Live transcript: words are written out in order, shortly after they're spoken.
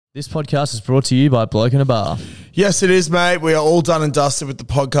This podcast is brought to you by Bloke in a Bar. Yes, it is, mate. We are all done and dusted with the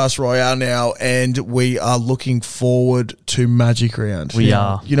podcast Royale now, and we are looking forward to Magic Round. We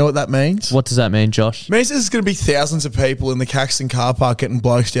are. You know what that means? What does that mean, Josh? It means there's going to be thousands of people in the Caxton car park getting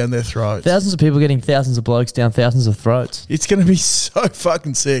blokes down their throats. Thousands of people getting thousands of blokes down thousands of throats. It's going to be so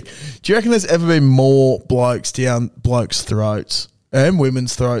fucking sick. Do you reckon there's ever been more blokes down blokes' throats? And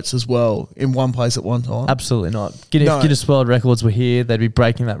women's throats as well in one place at one time? Absolutely not. If Guinness World Records were here, they'd be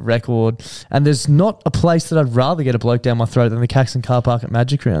breaking that record. And there's not a place that I'd rather get a bloke down my throat than the Caxton car park at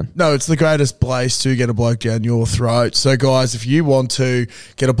Magic Round. No, it's the greatest place to get a bloke down your throat. So, guys, if you want to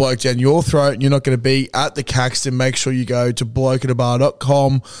get a bloke down your throat and you're not going to be at the Caxton, make sure you go to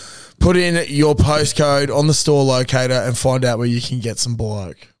blokeinabar.com, put in your postcode on the store locator and find out where you can get some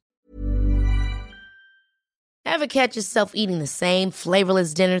bloke. Ever catch yourself eating the same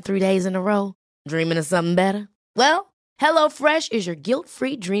flavorless dinner 3 days in a row? Dreaming of something better? Well, HelloFresh is your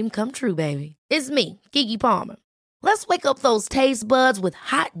guilt-free dream come true, baby. It's me, Keke Palmer. Let's wake up those taste buds with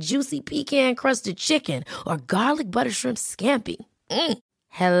hot, juicy pecan-crusted chicken or garlic butter shrimp scampi.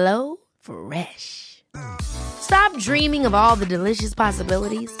 Hello Fresh. Stop dreaming of all the delicious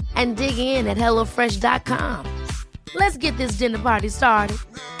possibilities and dig in at HelloFresh.com. Let's get this dinner party started.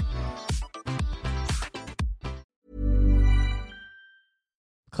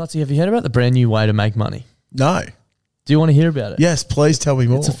 Clutzy, have you heard about the brand new way to make money? No. Do you want to hear about it? Yes, please tell me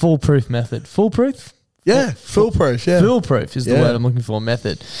more. It's a foolproof method. Foolproof? Yeah, foolproof, yeah. Foolproof is the word I'm looking for,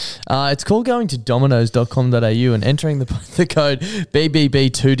 method. It's called going to dominoes.com.au and entering the code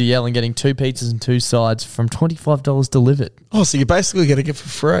BBB2DL and getting 2 pizzas and 2 sides from $25 delivered. Oh, so you're basically getting it for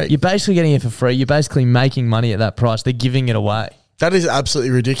free. You're basically getting it for free. You're basically making money at that price. They're giving it away. That is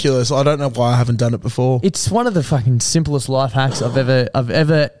absolutely ridiculous. I don't know why I haven't done it before. It's one of the fucking simplest life hacks I've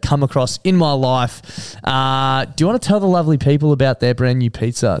ever come across in my life. Do you want to tell the lovely people about their brand new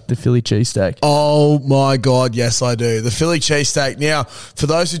pizza, the Philly cheesesteak? Oh my God, yes I do. The Philly cheesesteak. Now, for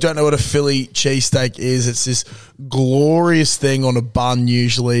those who don't know what a Philly cheesesteak is, it's this glorious thing on a bun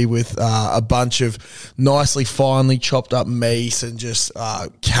usually with a bunch of nicely finely chopped up meat and just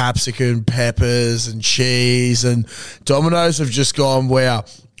capsicum, peppers and cheese. And Domino's have just gone, wow,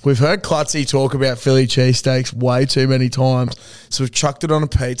 we've heard Clutzy talk about Philly cheesesteaks way too many times, so we've chucked it on a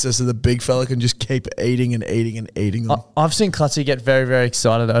pizza so the big fella can just keep eating and eating and eating them. I've seen Clutzy get very, very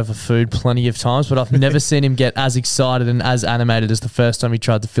excited over food plenty of times, but I've never seen him get as excited and as animated as the first time he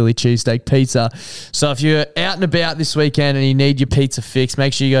tried the Philly cheesesteak pizza. So if you're out and about this weekend and you need your pizza fix,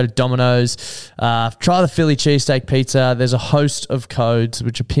 make sure you go to Domino's, try the Philly cheesesteak pizza. There's a host of codes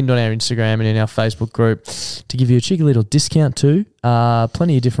which are pinned on our Instagram and in our Facebook group to give you a cheeky little discount too.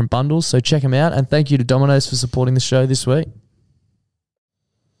 Plenty of different bundles, so check them out. And thank you to Domino's for supporting the show this week.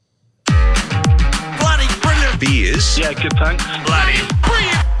 Bloody brilliant beers. Yeah, good, thanks. Bloody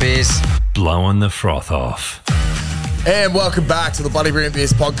brilliant beers. Blowing the froth off. And welcome back to the Bloody Brilliant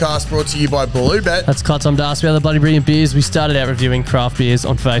Beers podcast, brought to you by Bluebet. That's Clutz. I'm Darcy. We are the Bloody Brilliant Beers. We started out reviewing craft beers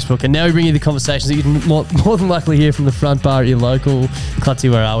on Facebook, and now we bring you the conversations that you can more than likely hear from the front bar at your local. Clutzy,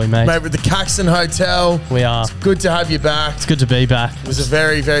 where are we, mate? Mate, with the Caxton Hotel. We are. It's good to have you back. It's good to be back. It was a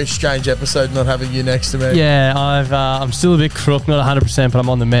very, very strange episode not having you next to me. Yeah, I'm still a bit crook, not 100%, but I'm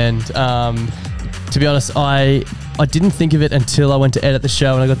on the mend. To be honest, I didn't think of it until I went to edit the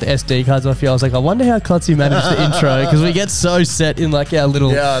show and I got the SD cards off you. I was like, I wonder how Clutzy managed the intro, because we get so set in like our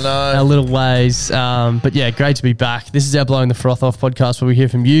little ways. But yeah, great to be back. This is our Blowing the Froth Off podcast where we hear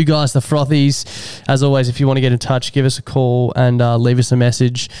from you guys, the frothies. As always, if you want to get in touch, give us a call and leave us a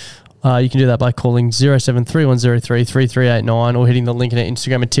message. You can do that by calling 0731033389 or hitting the link in our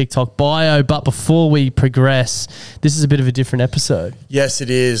Instagram and TikTok bio. But before we progress, this is a bit of a different episode. Yes, it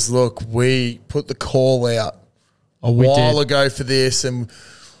is. Look, we put the call out a while ago for this, and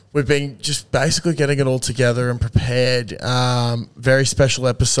we've been just basically getting it all together and prepared. Very special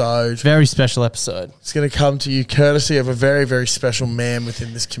episode. Very special episode. It's going to come to you courtesy of a very, very special man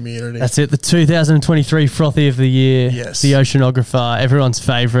within this community. That's it. The 2023 Frothy of the Year. Yes. The Oceanographer. Everyone's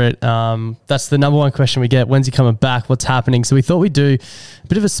favourite. That's the number one question we get. When's he coming back? What's happening? So we thought we'd do a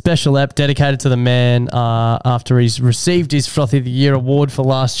bit of a special ep dedicated to the man after he's received his Frothy of the Year award for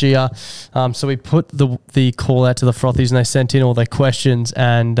last year. So we put the call out to the Frothies and they sent in all their questions,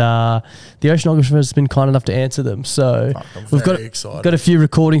 and the Oceanographer has been kind enough to answer them. So we've got a few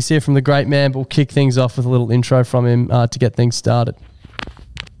recordings here from the great man, but we'll kick things off with a little intro from him to get things started.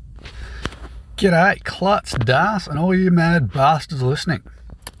 G'day, Klutz, Das, and all you mad bastards listening.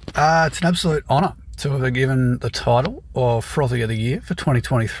 It's an absolute honour to have been given the title of Frothy of the Year for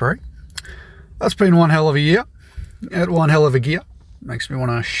 2023. That's been one hell of a year. At one hell of a gear. Makes me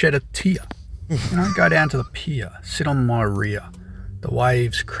want to shed a tear. Go down to the pier, sit on my rear, The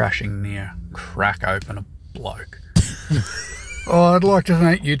waves crashing near crack open a bloke. I'd like to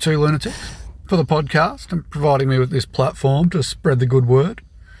thank you two lunatics for the podcast and providing me with this platform to spread the good word.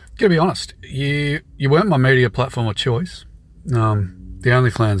 Gotta be honest, you weren't my media platform of choice. The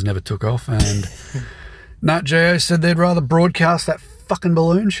OnlyFans never took off, and Nat Geo said they'd rather broadcast that fucking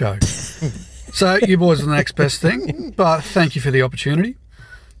balloon show. So you boys are the next best thing, but thank you for the opportunity.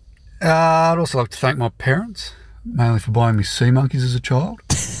 I'd also like to thank my parents, mainly for buying me sea monkeys as a child.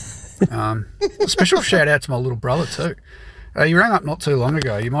 A special shout out to my little brother too. He rang up not too long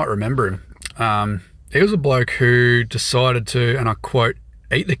ago. You might remember him. He was a bloke who decided to, and I quote,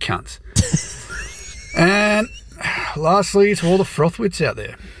 eat the cunts. And lastly, to all the frothwits out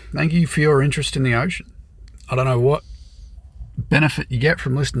there, thank you for your interest in the ocean. I don't know what benefit you get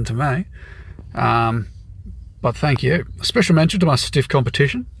from listening to me, but thank you. A special mention to my stiff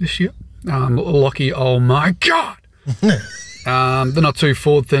competition this year, Lockie, oh my God. The not too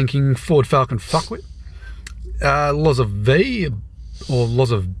forward-thinking Ford Falcon fuckwit. Loza V, or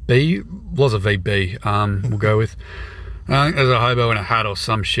Loza VB, we'll go with. There's a hobo in a hat or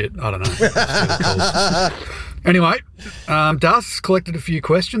some shit. I don't know. Anyway, Das collected a few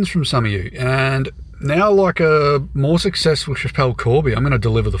questions from some of you, and now, like a more successful Chappelle Corby, I'm going to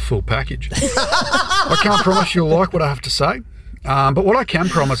deliver the full package. I can't promise you'll like what I have to say, but what I can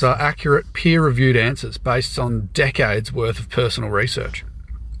promise are accurate, peer-reviewed answers based on decades' worth of personal research.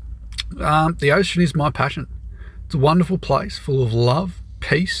 The ocean is my passion. It's a wonderful place full of love,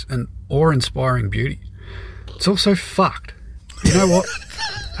 peace, and awe-inspiring beauty. It's also fucked. You know what?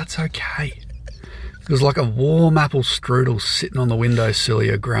 That's okay. It was like a warm apple strudel sitting on the windowsill of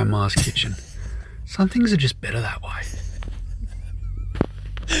your grandma's kitchen. Some things are just better that way.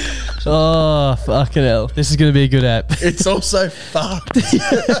 Oh, fucking hell. This is going to be a good app. It's also fucked.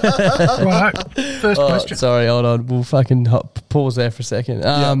 Right. First question. Sorry, hold on. We'll fucking pause there for a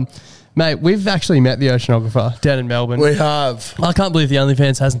second. Mate, we've actually met the Oceanographer down in Melbourne. We have. I can't believe the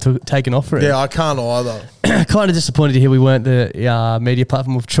OnlyFans hasn't taken off for it. Yeah, I can't either. Kind of disappointed to hear we weren't the media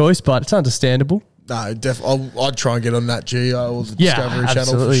platform of choice, but it's understandable. No, I'd try and get on that Geo or the Discovery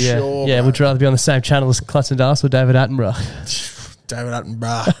Channel for sure. Yeah, would you rather be on the same channel as Klutz and Das or David Attenborough? David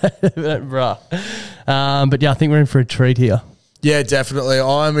Attenborough. But yeah, I think we're in for a treat here. Yeah, definitely.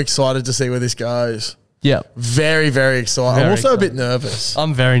 I'm excited to see where this goes. Yeah. Very, very excited. I'm also a bit nervous.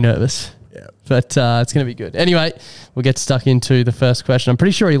 I'm very nervous. Yeah. But it's going to be good. Anyway, we'll get stuck into the first question. I'm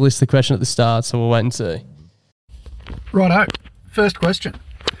pretty sure he lists the question at the start, so we'll wait and see. Righto. First question.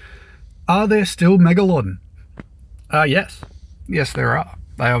 Are there still megalodon? Yes. Yes, there are.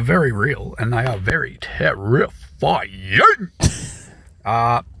 They are very real, and they are very terrifying.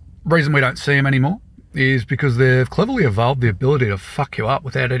 Reason we don't see them anymore is because they've cleverly evolved the ability to fuck you up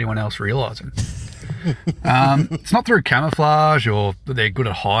without anyone else realising. It's not through camouflage or that they're good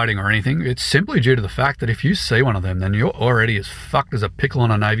at hiding or anything. It's simply due to the fact that if you see one of them, then you're already as fucked as a pickle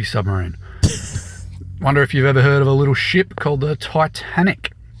on a Navy submarine. Wonder if you've ever heard of a little ship called the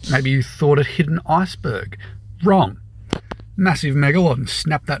Titanic. Maybe you thought it hit an iceberg. Wrong. Massive megalodon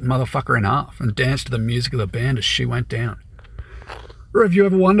snapped that motherfucker in half and danced to the music of the band as she went down. Or have you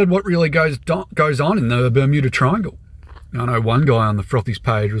ever wondered what really goes on in the Bermuda Triangle? I know one guy on the Frothies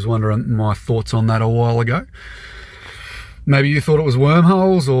page was wondering my thoughts on that a while ago. Maybe you thought it was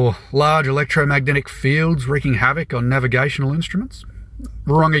wormholes or large electromagnetic fields wreaking havoc on navigational instruments.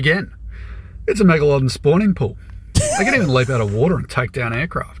 Wrong again. It's a megalodon spawning pool. They can even leap out of water and take down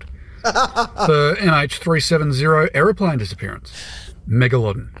aircraft. The MH370 aeroplane disappearance.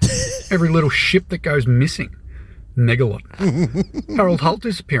 Megalodon. Every little ship that goes missing. Megalodon. Harold Holt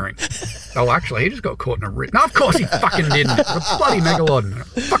disappearing. Oh, actually, he just got caught in a rip. No, of course he fucking didn't. It was a bloody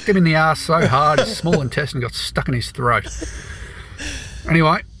megalodon. It fucked him in the arse so hard his small intestine got stuck in his throat.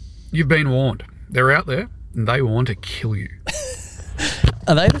 Anyway, you've been warned. They're out there, and they want to kill you.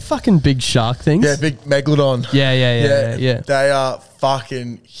 Are they the fucking big shark things? Yeah, big megalodon. Yeah. They are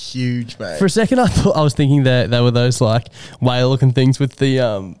fucking huge, mate. For a second, I was thinking that they were those like whale-looking things with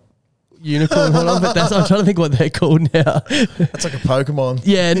the unicorn on, but I'm trying to think what they're called now. That's like a Pokemon.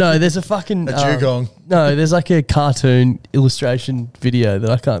 Yeah, no, there's a fucking a dugong. No, there's like a cartoon illustration video that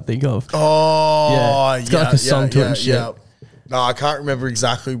I can't think of. Oh, yeah, it's got like a song to it and shit. Yeah. No, I can't remember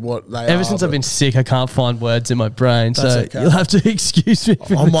exactly what they are. Ever since I've been sick, I can't find words in my brain, so okay. You'll have to excuse me.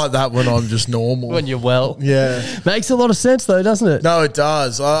 I'm like that when I'm just normal. When you're well. Yeah. Makes a lot of sense though, doesn't it? No, it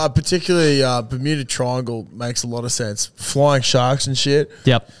does. Particularly Bermuda Triangle makes a lot of sense. Flying sharks and shit.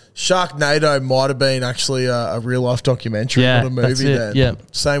 Yep. Sharknado might have been actually a real life documentary, not a movie then. Yeah.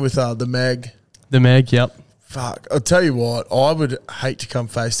 Same with the Meg. The Meg, yep. Fuck. I'll tell you what, I would hate to come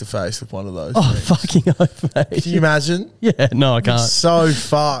face to face with one of those. Oh, things. fucking oath, mate. Can you imagine? Yeah, no, I can't. So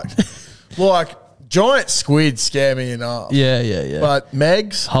fucked. Like, giant squid scare me enough. Yeah. But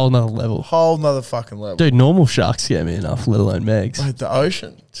Megs, Whole nother level. whole nother fucking level. Dude, normal sharks scare me enough, let alone Megs. Mate, the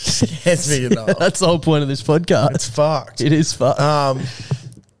ocean scares me enough. That's the whole point of this podcast. It's fucked. It is fucked.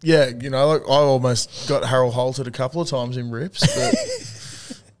 Yeah, you know, like I almost got Harold halted a couple of times in rips, but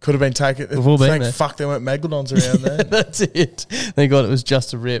could have been taken. We've all been Thank there. fuck there weren't megalodons around there. That's it. Thank God it was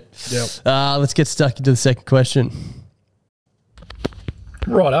just a rip. Yep. Let's get stuck into the second question.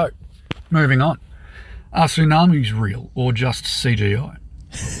 Righto. Moving on. Are tsunamis real or just CGI?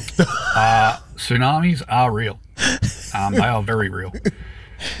 Tsunamis are real. They are very real.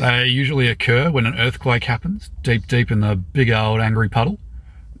 They usually occur when an earthquake happens, deep in the big old angry puddle.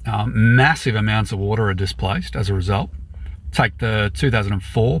 Massive amounts of water are displaced as a result. Take the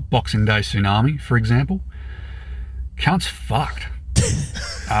 2004 Boxing Day tsunami, for example. Cunt's fucked.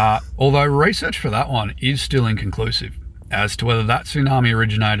 Although research for that one is still inconclusive as to whether that tsunami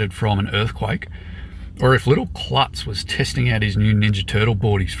originated from an earthquake or if little Klutz was testing out his new Ninja Turtle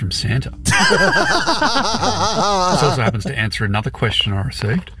boardies from Santa. This also happens to answer another question I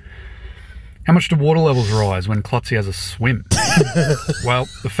received. How much do water levels rise when Klutzy has a swim? Well,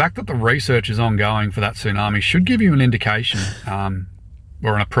 the fact that the research is ongoing for that tsunami should give you an indication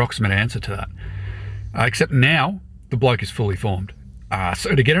or an approximate answer to that. Except now, the bloke is fully formed.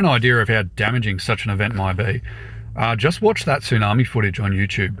 So to get an idea of how damaging such an event might be, just watch that tsunami footage on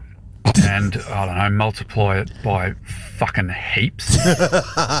YouTube and, I don't know, multiply it by fucking heaps.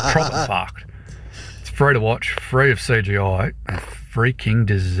 Proper fucked. It's free to watch, free of CGI, and freaking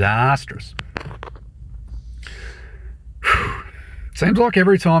disastrous. Seems like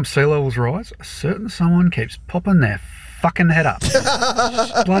every time sea levels rise, a certain someone keeps popping their fucking head up.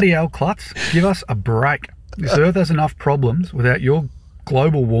 Bloody hell, Klutz, give us a break. This Earth has enough problems without your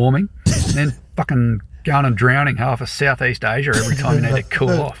global warming and then fucking going and drowning half of Southeast Asia every time you need to cool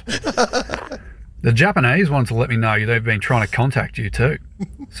off. The Japanese want to let me know they've been trying to contact you too.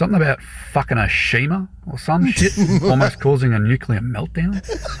 Something about fucking a Shima or some shit, almost causing a nuclear meltdown.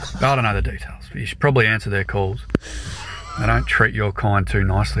 I don't know the details, but you should probably answer their calls. They don't treat your kind too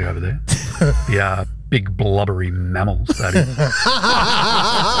nicely over there. The big blubbery mammals, that is.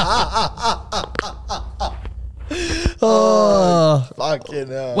 Oh, Fucking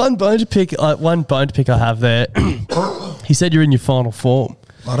hell. one bone to pick I have there. He said you're in your final form.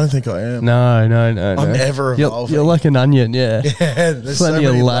 I don't think I am. No. I'm ever evolving. You're like an onion, yeah. Yeah, there's Plenty so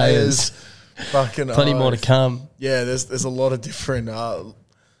of many layers. Fucking Plenty more to come. Yeah, there's a lot of different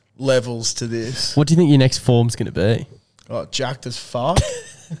levels to this. What do you think your next form's going to be? Oh, jacked as fuck.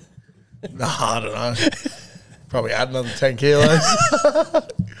 Nah, I don't know. Probably add another 10 kilos.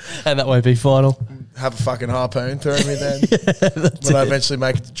 And that won't be final. Have a fucking harpoon through me then. When I eventually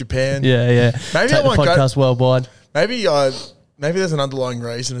make it to Japan. Yeah. Maybe Take I the won't podcast worldwide. Maybe there's an underlying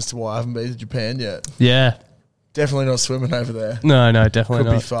reason as to why I haven't been to Japan yet. Yeah. Definitely not swimming over there. No, definitely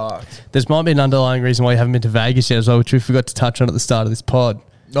Could be not. fucked. There's might be an underlying reason why you haven't been to Vegas yet as well, which we forgot to touch on at the start of this pod.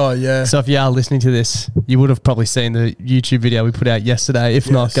 Oh, yeah. So if you are listening to this, you would have probably seen the YouTube video we put out yesterday.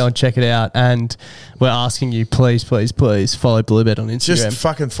 If not, go and check it out. And we're asking you, please follow Bluebird on Instagram. Just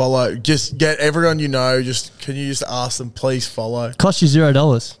fucking follow. Just get everyone you know. Can you just ask them, please follow? Cost you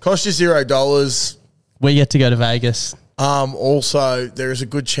 $0. Cost you $0. We get to go to Vegas. Also, there is a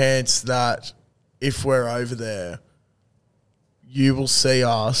good chance that if we're over there, you will see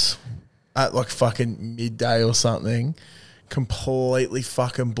us at like fucking midday or something, completely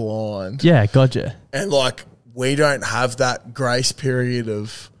fucking blind. Yeah, gotcha. And like, we don't have that grace period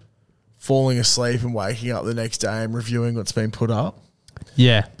of falling asleep and waking up the next day and reviewing what's been put up.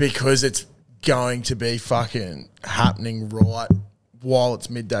 Yeah. Because it's going to be fucking happening right while it's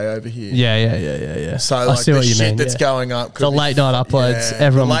midday over here. Yeah. So I like see the what you shit mean, that's yeah. going up. The late night uploads,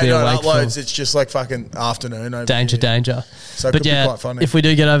 everyone the will be late night awake uploads, for. it's just like fucking afternoon over Danger. So it But could be yeah, quite funny. if we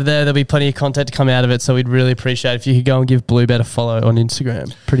do get over there, there'll be plenty of content to come out of it. So we'd really appreciate if you could go and give Bluebird a follow on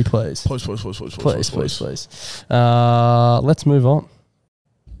Instagram. Pretty please. Please. Let's move on.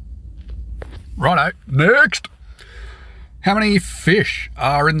 Righto, next. How many fish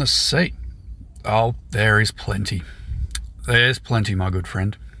are in the sea? Oh, there is plenty. There's plenty, my good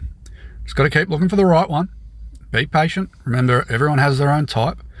friend. Just got to keep looking for the right one. Be patient. Remember, everyone has their own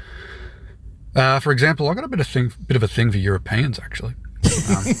type. For example, I got a bit of a thing for Europeans, actually.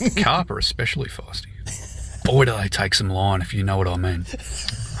 Carp are especially feisty. Boy, do they take some line, if you know what I mean.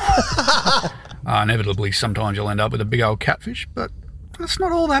 Inevitably, sometimes you'll end up with a big old catfish, but it's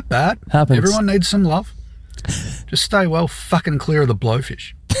not all that bad. Happens. Everyone needs some love. Just stay well fucking clear of the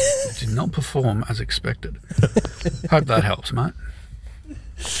blowfish. did not perform as expected. Hope that helps, mate.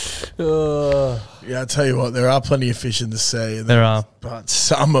 Yeah, I tell you what, there are plenty of fish in the sea. And There are. but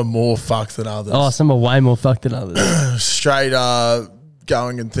some are more fucked than others. Oh, some are way more fucked than others. Straight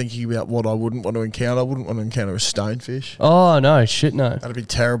going and thinking about what I wouldn't want to encounter. I wouldn't want to encounter a stonefish. Oh, no. Shit, no. That'd be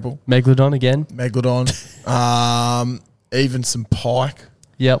terrible. Megalodon again? Megalodon. Even some pike.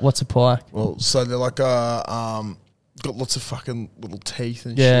 Yeah, what's a pike? Well, so they're like got lots of fucking little teeth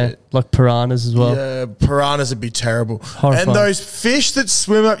and Yeah, shit. like piranhas as well. Yeah, piranhas would be terrible. Horrifying. And those fish that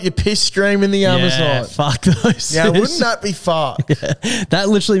swim up your piss stream in the Amazon. Yeah, fuck those Now, fish. wouldn't that be fucked? Yeah. That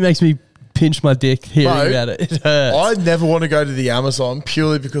literally makes me pinch my dick hearing Bro, about it. It hurts. I never want to go to the Amazon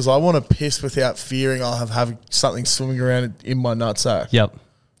purely because I want to piss without fearing I'll have something swimming around in my nutsack. Yep.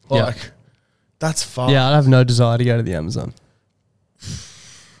 Like, Yep. that's fucked. Yeah, I'd have no desire to go to the Amazon.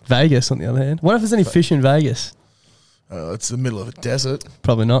 Vegas, on the other hand. What if there's any fish in Vegas? It's the middle of a desert.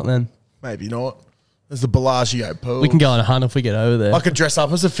 Probably not then. Maybe not. There's the Bellagio pool. We can go on a hunt if we get over there. I could dress up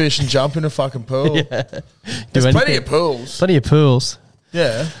as a fish and jump in a fucking pool. Yeah. There's Do plenty anything. of pools. Plenty of pools.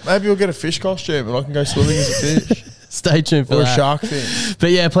 Yeah. Maybe we'll get a fish costume and I can go swimming as a fish. Stay tuned for Or a that. shark fin.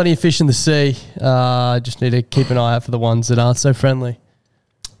 But yeah, plenty of fish in the sea. Just need to keep an eye out for the ones that aren't so friendly.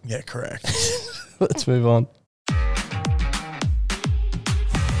 Yeah, correct. Let's move on.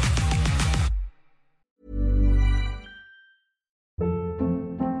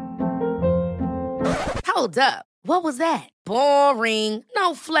 Hold up. What was that? Boring.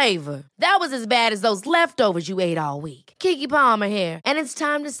 No flavor. That was as bad as those leftovers you ate all week. Keke Palmer here, and it's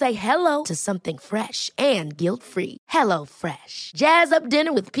time to say hello to something fresh and guilt-free. Hello Fresh. Jazz up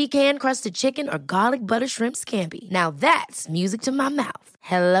dinner with pecan-crusted chicken or garlic butter shrimp scampi. Now that's music to my mouth.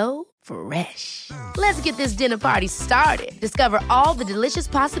 Hello Fresh. Let's get this dinner party started. Discover all the delicious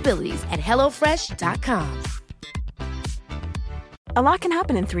possibilities at hellofresh.com. A lot can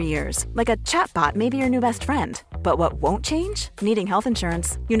happen in 3 years, like a chatbot may be your new best friend. But what won't change? Needing health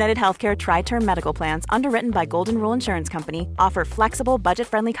insurance. United Healthcare Tri-Term Medical Plans, underwritten by Golden Rule Insurance Company, offer flexible,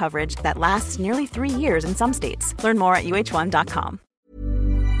 budget-friendly coverage that lasts nearly 3 years in some states. Learn more at uh1.com.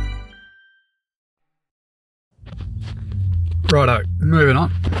 Righto, moving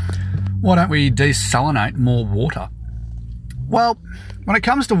on. Why don't we desalinate more water? Well, when it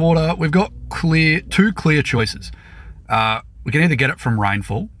comes to water, we've got two clear choices. We can either get it from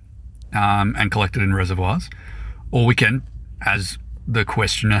rainfall and collect it in reservoirs, or we can, as the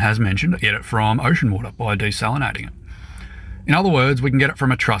questioner has mentioned, get it from ocean water by desalinating it. In other words, we can get it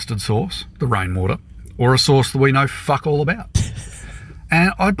from a trusted source, the rainwater, or a source that we know fuck all about.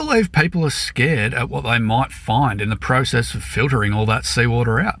 And I believe people are scared at what they might find in the process of filtering all that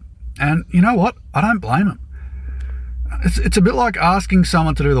seawater out. And you know what? I don't blame them. It's a bit like asking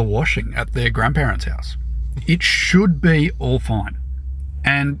someone to do the washing at their grandparents' house. It should be all fine.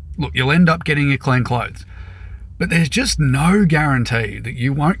 And look, you'll end up getting your clean clothes. But there's just no guarantee that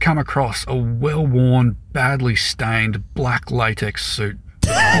you won't come across a well-worn, badly stained black latex suit with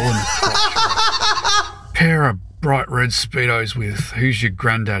a hole in the crotch. Pair of bright red Speedos with "Who's your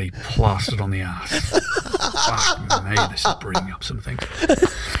granddaddy" plastered on the arse. Fuck me, this is bringing up some things.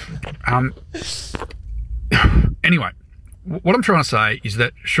 Anyway, what I'm trying to say is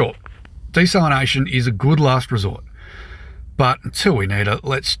that, sure, desalination is a good last resort. But until we need it,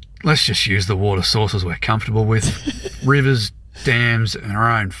 let's just use the water sources we're comfortable with. Rivers, dams, and our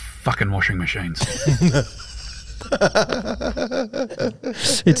own fucking washing machines.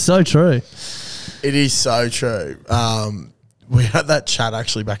 It's so true. It is so true. We had that chat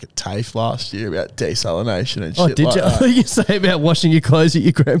actually back at TAFE last year about desalination and Oh, shit did like you? I that. thought you say about washing your clothes at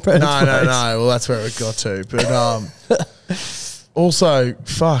your grandparents' No. place. Well, that's where it got to. But also,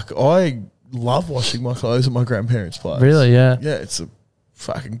 fuck, I love washing my clothes at my grandparents' place. Really? Yeah. Yeah, it's a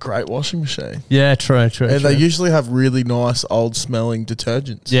fucking great washing machine. Yeah, true. And they usually have really nice old smelling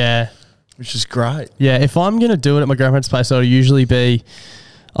detergents. Yeah. Which is great. Yeah, if I'm going to do it at my grandparents' place, it'll usually be,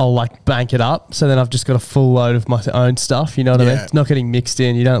 I'll like bank it up. So then I've just got a full load of my own stuff. You know what I mean? Yeah. It's not getting mixed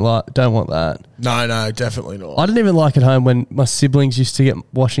in. You don't want that. No, definitely not. I didn't even like at home when my siblings used to get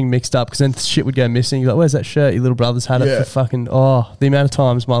washing mixed up because then shit would go missing. You're like, where's that shirt? Your little brother's had it Yeah. for fucking, the amount of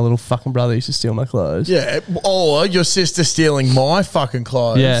times my little fucking brother used to steal my clothes. Yeah, or your sister stealing my fucking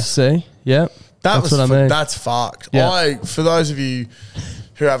clothes. Yeah, see? Yeah. That's what I mean. That's fucked. Yeah. For those of you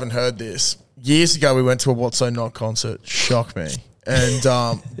who haven't heard this, years ago we went to a What's So Not concert, shock me, and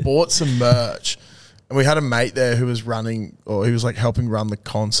bought some merch. And we had a mate there who was running, or he was like helping run the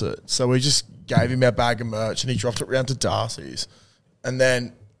concert. So we just gave him our bag of merch and he dropped it round to Darcy's. And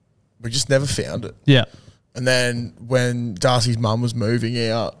then we just never found it. Yeah. And then when Darcy's mum was moving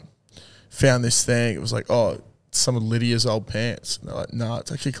out, found this thing. It was like, some of Lydia's old pants. And they're like, no,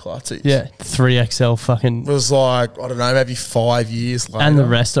 it's actually Clutzy's. Yeah, 3XL fucking. It was like, I don't know, maybe 5 years later. And the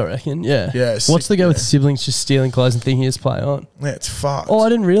rest, I reckon, yeah. Yeah. What's the go with siblings just stealing clothes and thinking it's play on? Yeah, it's fucked. Oh, I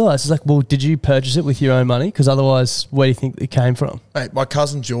didn't realise. It's like, well, did you purchase it with your own money? Because otherwise, where do you think it came from? Mate, my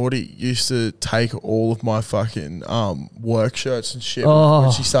cousin Geordie used to take all of my fucking work shirts and shit Oh.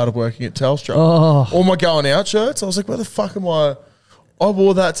 when she started working at Telstra. Oh. All my going out shirts. I was like, where the fuck am I? I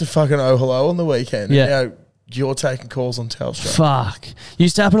wore that to fucking Oh Hello on the weekend. Yeah. And now you're taking calls on Telstra. Fuck.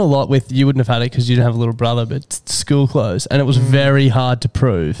 Used to happen a lot with, you wouldn't have had it because you didn't have a little brother, but school clothes. And it was very hard to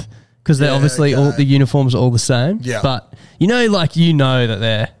prove because they're obviously all the uniforms are all the same. Yeah. But you know that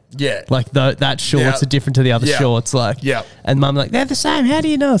they're. Yeah. Like that shorts are different to the other shorts. Like, yeah. And mum like, they're the same. How do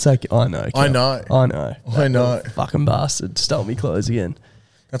you know? It's like, I know. I know. I know. I know. That fucking bastard stole me clothes again.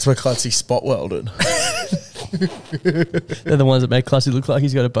 That's where Clutzy spot welded. They're the ones that make Clutzy look like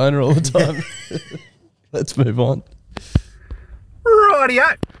he's got a boner all the time. Let's move on.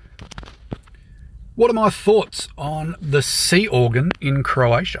 Rightio. What are my thoughts on the sea organ in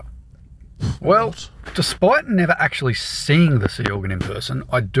Croatia? Well, despite never actually seeing the sea organ in person,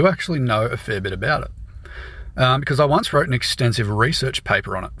 I do actually know a fair bit about it. Because I once wrote an extensive research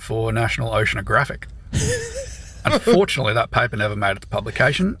paper on it for National Oceanographic. Unfortunately, that paper never made it to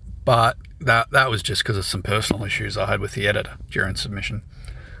publication, but that was just because of some personal issues I had with the editor during submission.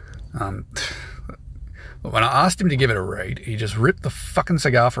 When I asked him to give it a read, he just ripped the fucking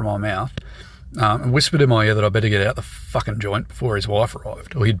cigar from my mouth and whispered in my ear that I better get out the fucking joint before his wife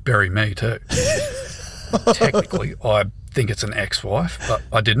arrived, or he'd bury me too. Technically, I think it's an ex-wife, but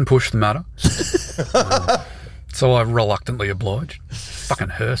I didn't push the matter. So I reluctantly obliged. Fucking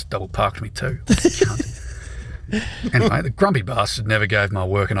hearse double parked me too. Cunt. Anyway, the grumpy bastard never gave my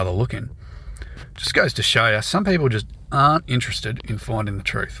work another look in. Just goes to show you, some people just aren't interested in finding the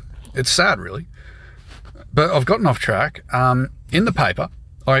truth. It's sad, really. But I've gotten off track. In the paper,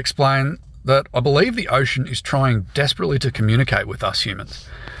 I explain that I believe the ocean is trying desperately to communicate with us humans,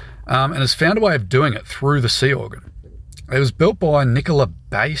 and has found a way of doing it through the sea organ. It was built by Nikola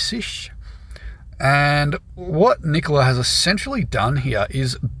Basic, and what Nikola has essentially done here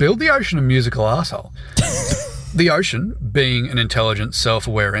is build the ocean a musical arsehole. The ocean, being an intelligent,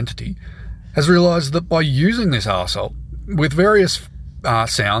 self-aware entity, has realised that by using this arsehole with various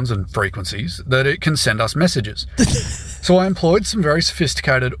sounds and frequencies, that it can send us messages. So I employed some very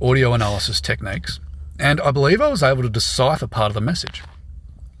sophisticated audio analysis techniques, and I believe I was able to decipher part of the message.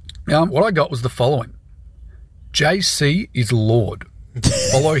 What I got was the following. JC is Lord.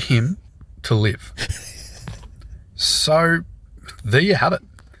 Follow him to live. So there you have it.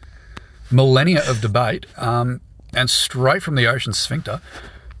 Millennia of debate, and straight from the ocean sphincter,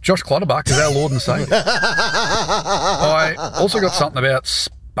 Josh Clutterbuck is our Lord and Saviour. I also got something about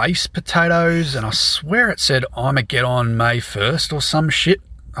space potatoes, and I swear it said I'm a get on May 1st or some shit.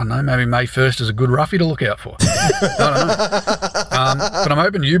 I don't know, maybe May 1st is a good roughie to look out for. I don't know. But I'm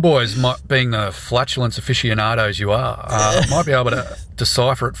hoping you boys, being the flatulence aficionados you are, might be able to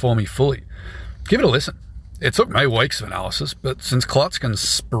decipher it for me fully. Give it a listen. It took me weeks of analysis, but since Klutz can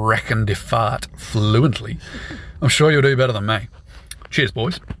sprechen de fart fluently, I'm sure you'll do better than me. Cheers,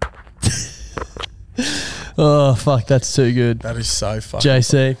 boys. Oh, fuck, that's too good. That is so fucking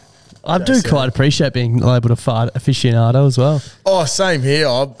JC. I do JC. quite appreciate being able to fart aficionado as well. Oh, same here.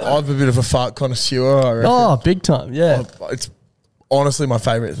 I'm a bit of a fart connoisseur, I reckon. Oh, big time, yeah. It's honestly my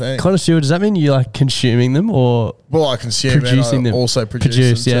favourite thing. Connoisseur, does that mean you like consuming them or Well, I consume producing and I them? also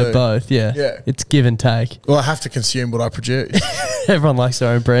produce them yeah, too. both, yeah. Yeah. It's give and take. Well, I have to consume what I produce. Everyone likes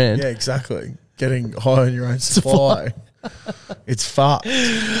their own brand. Yeah, exactly. Getting high on your own supply. It's fucked.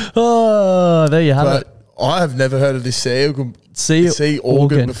 Oh, there you have it. But I have never heard of this sea Sea organ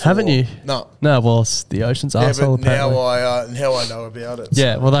organ. before. Haven't you? No. No, well, it's the ocean's Yeah, arsehole, but now apparently. now I know about it.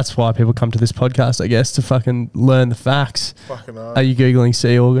 Yeah, well, that's why people come to this podcast, I guess, to fucking learn the facts. Fucking Are you Googling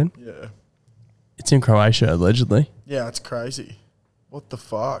sea organ? Yeah. It's in Croatia, allegedly. Yeah, it's crazy. What the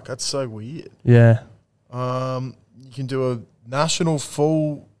fuck? That's so weird. Yeah. You can do a national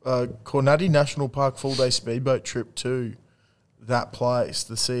Cornati National Park full day speedboat trip to that place,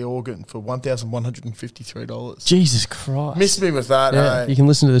 the Sea Organ, for $1,153. Jesus Christ. Missed me with that, Yeah, eh? you can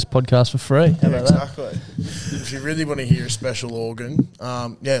listen to this podcast for free. How Yeah, about that? exactly. If you really want to hear a special organ,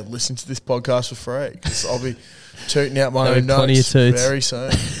 listen to this podcast for free, because I'll be tooting out my There'll own be plenty notes of toots. very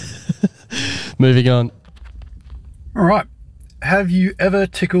soon. Moving on. All right. Have you ever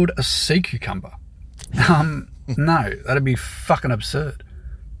tickled a sea cucumber? No, that'd be fucking absurd.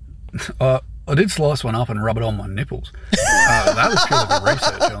 I I did slice one up and rub it on my nipples. That was purely for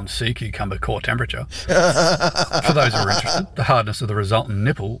research on sea cucumber core temperature. For those who are interested, the hardness of the resultant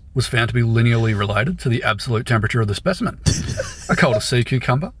nipple was found to be linearly related to the absolute temperature of the specimen. A colder sea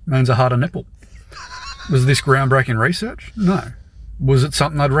cucumber means a harder nipple. Was this groundbreaking research? No. Was it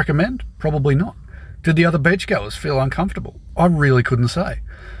something I'd recommend? Probably not. Did the other beachgoers feel uncomfortable? I really couldn't say.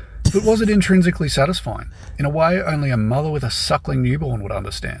 But was it intrinsically satisfying? In a way only a mother with a suckling newborn would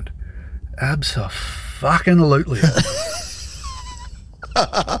understand. Abso-fucking-lutely.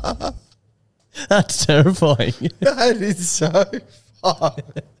 That's terrifying. That is so fun.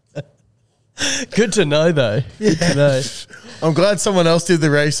 Good to know, though. Good to know. I'm glad someone else did the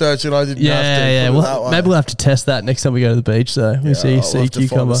research and I didn't have to. Yeah. put it that Well, way. maybe we'll have to test that next time we go to the beach. So we see I'll sea have to find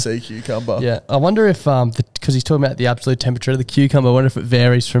cucumber. a sea cucumber. Yeah, I wonder if because he's talking about the absolute temperature of the cucumber. I wonder if it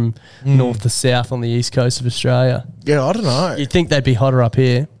varies from north to south on the east coast of Australia. Yeah, I don't know. You'd think they'd be hotter up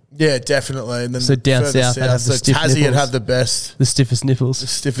here, Yeah, definitely. And then So down further south, they'd have the so stiff Tassie would nipples. have the best, the stiffest nipples.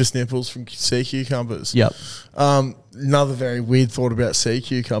 stiffest nipples from sea cucumbers. Yep. Another very weird thought about sea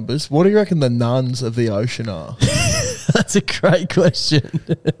cucumbers. What do you reckon the nuns of the ocean are? That's a great question.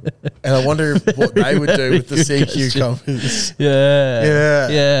 And I wonder what they would do with the Good sea question. cucumbers.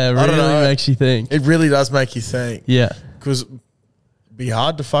 Yeah. I don't Really know. makes you think. It really does make you think. Yeah. Because it'd be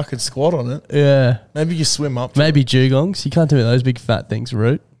hard to fucking squat on it. Yeah. Maybe you swim up to Maybe dugongs. You can't tell me those big fat things,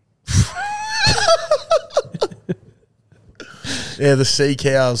 Root. Yeah, the sea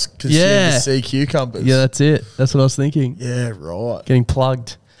cows consume Yeah. the sea cucumbers. Yeah, that's it. That's what I was thinking. Yeah, right. Getting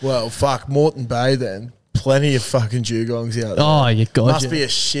plugged. Well, fuck, Moreton Bay then. Plenty of fucking dugongs out there. Oh, you got Must be a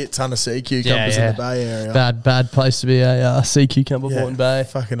shit ton of sea cucumbers in the Bay area. Bad place to be a sea cucumber, Yeah, Moreton Bay.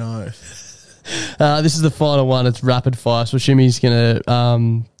 Fucking oath. This is the final one. It's rapid fire. So Shimmy's going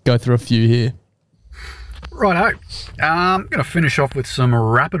to go through a few here. Righto. I'm going to finish off with some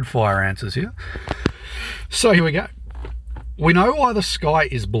rapid fire answers here. So here we go. We know why the sky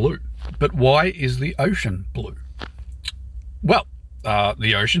is blue, but why is the ocean blue? Well,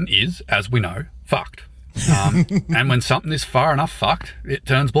 the ocean is, as we know, fucked. And when something is far enough fucked, it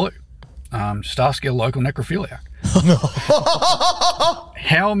turns blue. Just ask your local necrophiliac.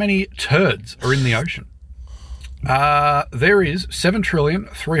 How many turds are in the ocean? There is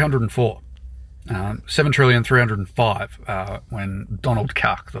 7,304,000,000. 7,305,000,000 when Donald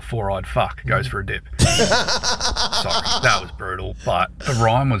Cuck, the four-eyed fuck, goes for a dip. Sorry, that was brutal, but the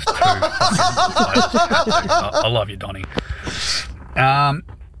rhyme was too fucking... I love you, Donnie.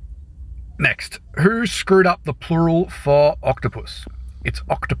 Next, who screwed up the plural for octopus? It's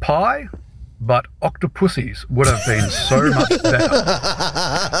octopi, but octopussies would have been so much better.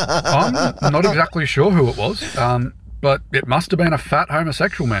 I'm not exactly sure who it was, but it must have been a fat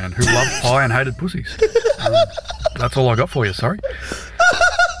homosexual man who loved pie and hated pussies. That's all I got for you, sorry.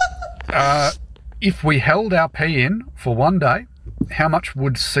 If we held our pee in for one day, how much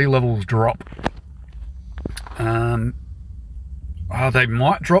would sea levels drop? They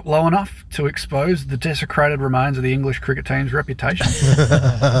might drop low enough to expose the desecrated remains of the English cricket team's reputation.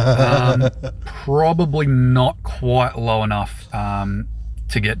 Probably not quite low enough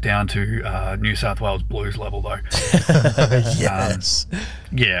to get down to New South Wales Blues level, though. Yes.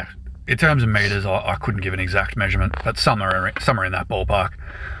 Yeah, in terms of metres, I couldn't give an exact measurement, but somewhere in that ballpark.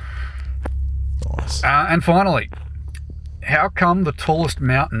 Nice. And finally, how come the tallest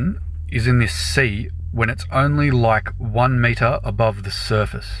mountain is in this sea when it's only like 1 metre above the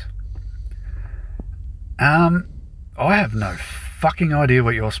surface? I have no fucking idea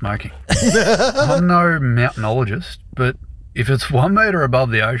what you're smoking. I'm no mountanologist, but if it's 1 metre above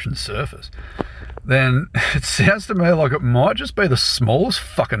the ocean's surface, then it sounds to me like it might just be the smallest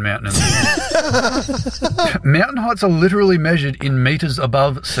fucking mountain in the world. Mountain heights are literally measured in metres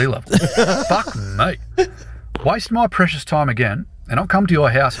above sea level. Fuck me. Waste my precious time again, and I'll come to your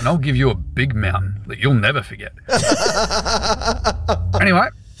house and I'll give you a big mountain that you'll never forget. Anyway,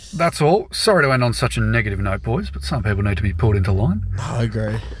 that's all. Sorry to end on such a negative note, boys, but some people need to be pulled into line. I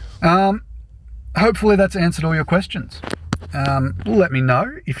agree. Hopefully that's answered all your questions. Let me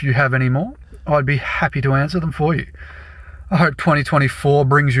know if you have any more. I'd be happy to answer them for you. I hope 2024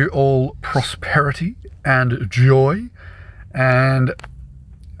 brings you all prosperity and joy, and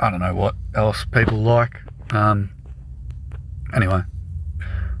I don't know what else people like. Anyway,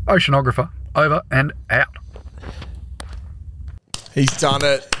 Oceanographer, over and out. He's done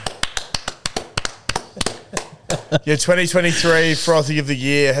it. Your 2023 Frothy of the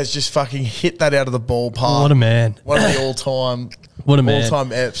Year has just fucking hit that out of the ballpark. What a man. One of the all-time What a man. All-time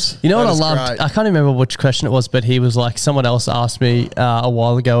eps. You know what I That is loved? great. I can't remember which question it was, but he was like, someone else asked me a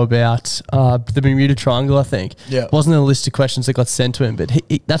while ago about the Bermuda Triangle, I think. Yeah. It wasn't a list of questions that got sent to him, but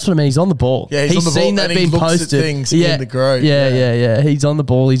that's what I mean. He's on the ball. Yeah, he's on the seen ball, that and he being looks at posted. things in the group. Yeah. He's on the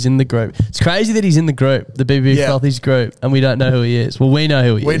ball. He's in the group. It's crazy that he's in the group, the BB Yeah. Frothy's group, and we don't know who he is. Well, we know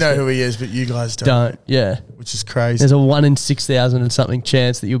who he is. We know but who he is, but you guys don't. Yeah. Which is crazy. There's a 1 in 6,000 and something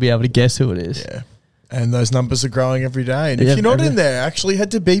chance that you'll be able to guess who it is. Yeah. And those numbers are growing every day. And Yeah, if you're not every- in there, actually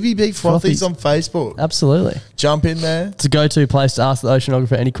head to BBB Frothies on Facebook. Absolutely. Jump in there. It's a go-to place to ask the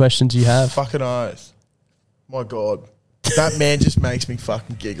Oceanographer any questions you have. Fucking oath. My God. That man just makes me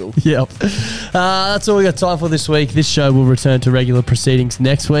fucking giggle. Yep. That's all we got time for this week. This show will return to regular proceedings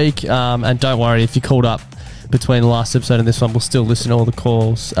next week. And don't worry, if you called up between the last episode and this one, we'll still listen to all the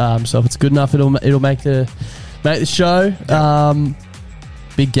calls. So if it's good enough, it'll make the show.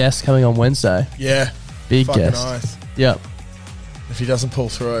 Big guest coming on Wednesday. Yeah. Big fucking guest. oath. Yep. If he doesn't pull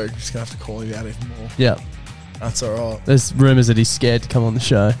through, you're just going to have to call him out even more. Yep. That's all right. There's rumours that he's scared to come on the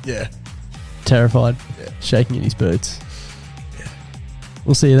show. Yeah. Terrified. Yeah. Shaking in his boots. Yeah.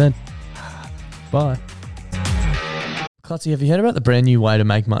 We'll see you then. Bye. Clutzy, have you heard about the brand new way to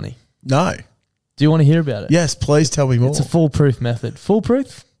make money? No. Do you want to hear about it? Yes, please tell me more. It's a foolproof method.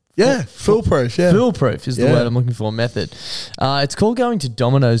 Foolproof? Yeah, foolproof, yeah. Foolproof is the Yeah. word I'm looking for, method. It's called going to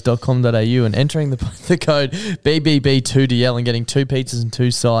dominoes.com.au and entering the code BBB2DL and getting 2 pizzas and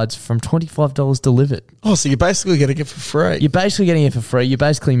 2 sides from $25 delivered. Oh, so you're basically getting it for free. You're basically getting it for free. You're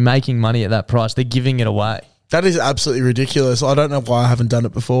basically making money at that price. They're giving it away. That is absolutely ridiculous. I don't know why I haven't done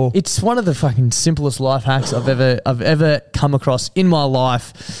it before. It's one of the fucking simplest life hacks I've ever come across in my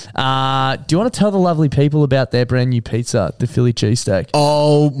life. Do you want to tell the lovely people about their brand new pizza, the Philly cheesesteak?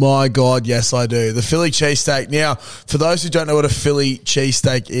 Oh my God, yes I do. The Philly cheesesteak. Now, for those who don't know what a Philly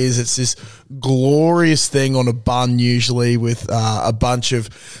cheesesteak is, it's this glorious thing on a bun usually with a bunch of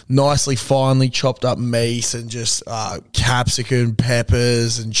nicely finely chopped up meat and just capsicum,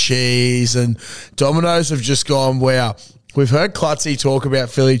 peppers and cheese. And Domino's have just gone, wow, we've heard Clutzy talk about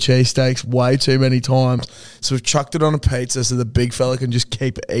Philly cheesesteaks way too many times. So we've chucked it on a pizza so the big fella can just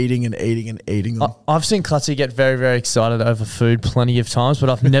keep eating and eating and eating them. I've seen Clutzy get very, very excited over food plenty of times, but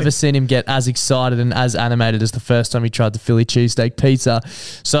I've never seen him get as excited and as animated as the first time he tried the Philly cheesesteak pizza.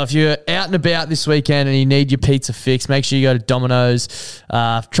 So if you're out and about this weekend and you need your pizza fix, make sure you go to Domino's.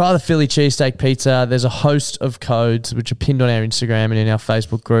 Try the Philly cheesesteak pizza. There's a host of codes which are pinned on our Instagram and in our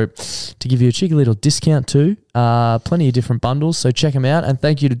Facebook group to give you a cheeky little discount too. Plenty of different bundles, so check them out. And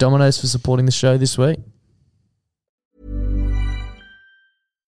thank you to Domino's for supporting the show this week.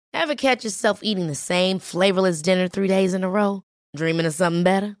 Ever catch yourself eating the same flavorless dinner 3 days in a row? Dreaming of something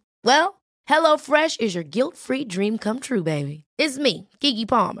better? Well, HelloFresh is your guilt-free dream come true, baby. It's me, Keke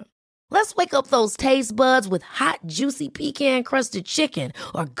Palmer. Let's wake up those taste buds with hot, juicy pecan-crusted chicken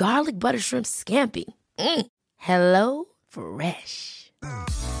or garlic butter shrimp scampi. Hello Fresh.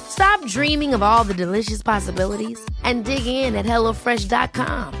 Stop dreaming of all the delicious possibilities and dig in at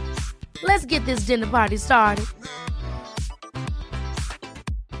HelloFresh.com. Let's get this dinner party started.